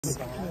Party!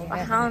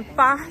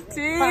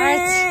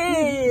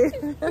 Yes,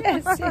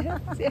 yes,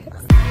 yes.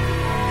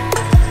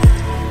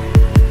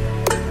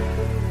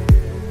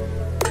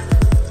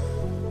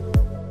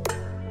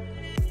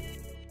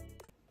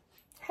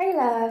 Hi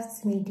loves,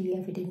 it's me D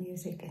Everyday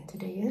Music and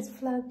today is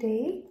vlog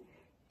day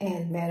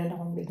and meron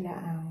akong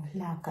biglaang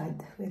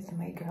lakad with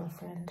my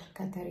girlfriend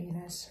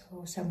Katarina,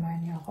 so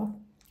samahan niyo ako.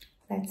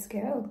 Let's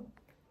go!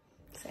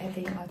 So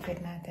ito yung outfit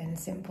natin,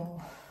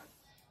 simple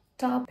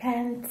top,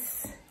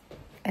 pants,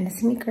 and a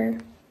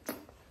sneaker.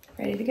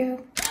 Ready to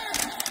go.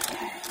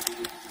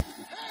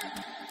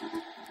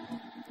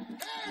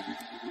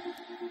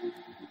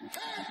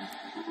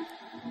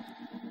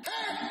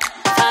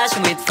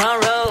 Fashion with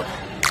front row,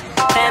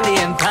 Fendi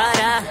and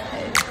Prada,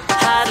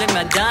 hardly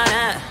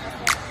Madonna,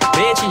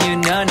 rich and you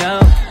know,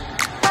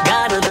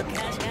 got all the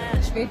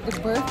cash. Straight to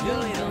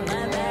birthday.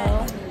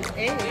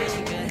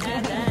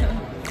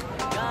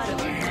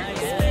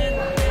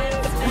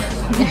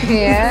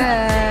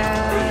 Yes.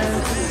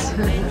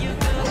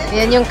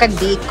 Yan yung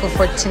ka-date ko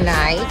for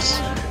tonight.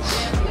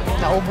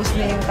 Naubos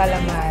na yung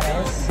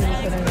calamares. Hindi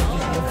ko na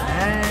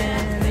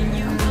nag-iihan.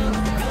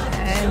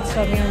 And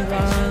something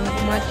wrong.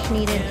 Much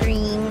needed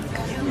drink.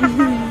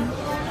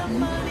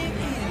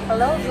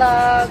 Hello,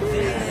 vlog.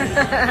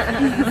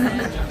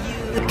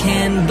 You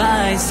can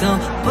buy, so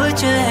put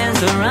your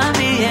hands around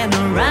me and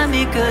around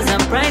me, cause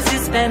I'm pricey.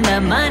 Spend the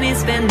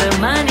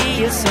money,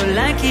 you're so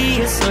lucky,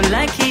 you're so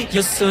lucky,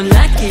 you're so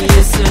lucky,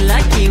 you're so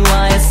lucky.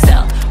 Why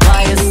yourself,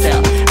 why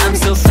yourself? I'm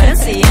so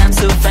fancy, I'm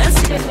so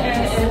fancy.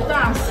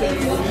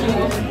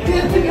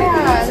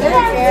 Yeah,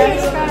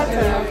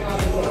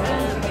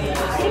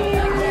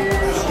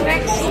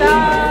 next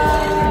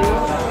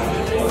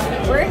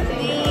up,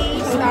 birthday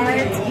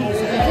starts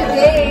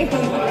today.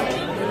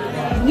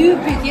 New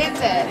begins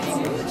it.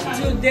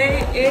 Today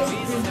is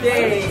the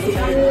day.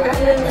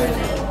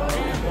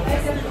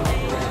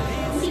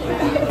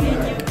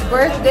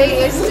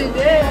 Birthday is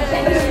today.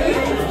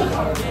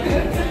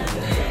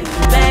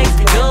 Bags,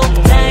 go,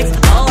 bags,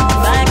 all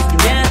bags,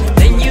 yeah.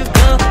 Then you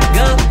go,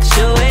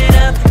 show it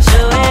up,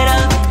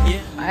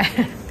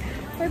 yeah.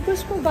 May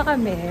bus mo ba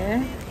kami?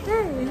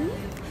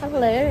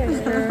 Hello.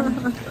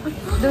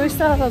 Do we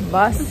still have a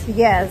bus?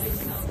 Yes.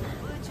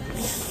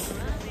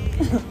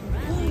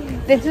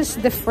 This is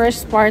the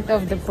first part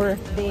of the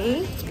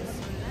birthday.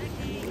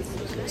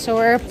 So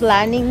we're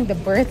planning the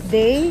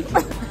birthday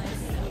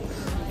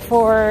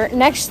for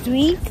next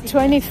week,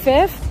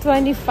 25th,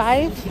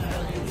 25th.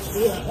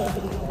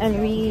 And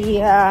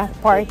we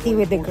party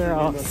with the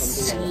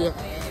girls.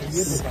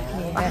 Yes.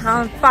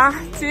 Yeah.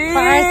 Party!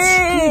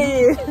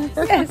 Yes,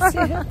 yes,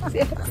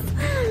 yes.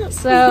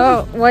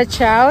 So watch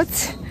out.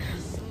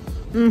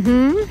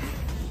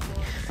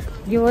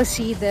 You will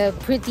see the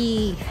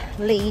pretty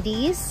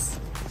ladies.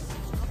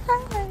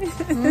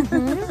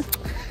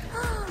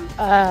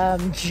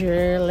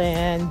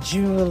 Jerlyn,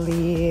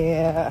 Julie,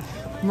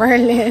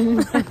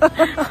 Merlin,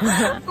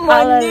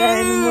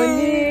 Alan,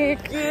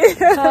 Monique.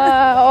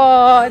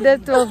 Oh,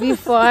 that will be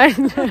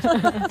fun.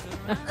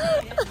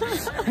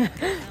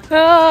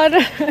 Oh,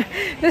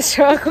 the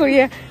short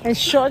kuya and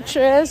short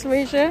dress,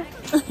 Risha.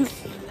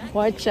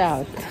 Watch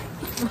out.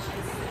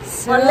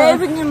 So, We're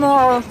leaving you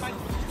more.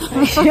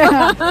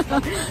 yeah.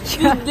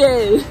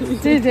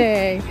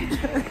 Today.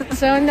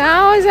 So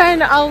now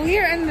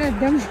we're in the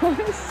bus.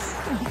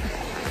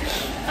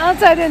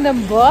 Outside in the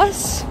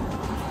bus.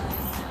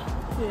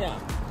 Yeah.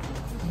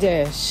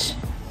 Dish.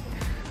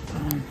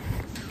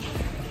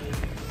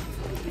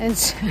 And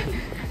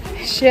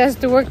she has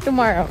to work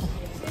tomorrow.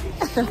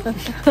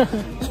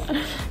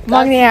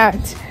 Money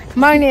out.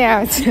 Money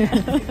out.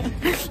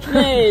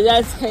 Nee,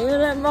 dat is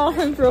helemaal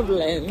geen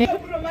probleem.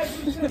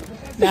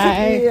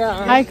 Nee,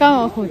 Ja. hij kan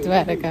wel goed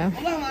werken.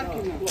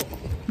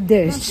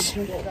 Dus.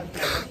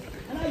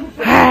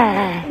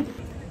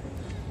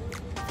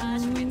 And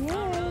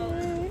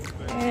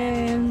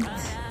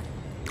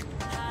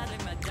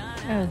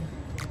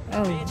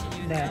oh,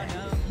 there.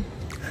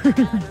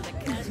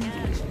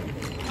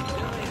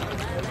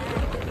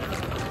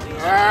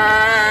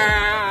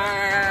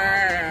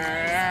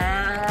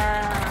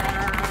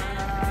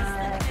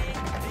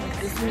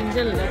 Het is niet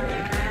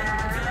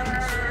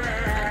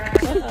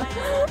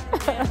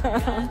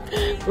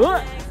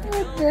What?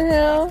 What the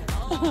hell?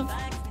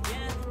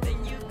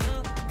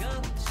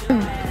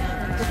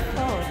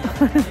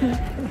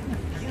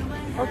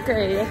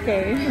 Okay.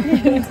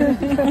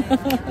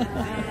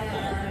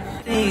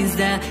 Things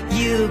that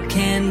you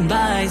can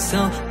buy,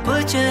 so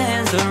put your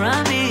hands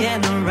around me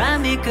and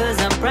around me, cause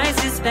I'm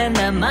pricey. Spend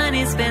the money,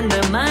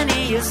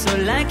 you're so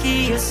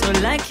lucky, you're so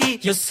lucky,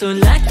 you're so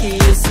lucky,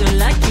 you're so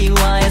lucky.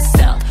 Why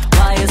yourself,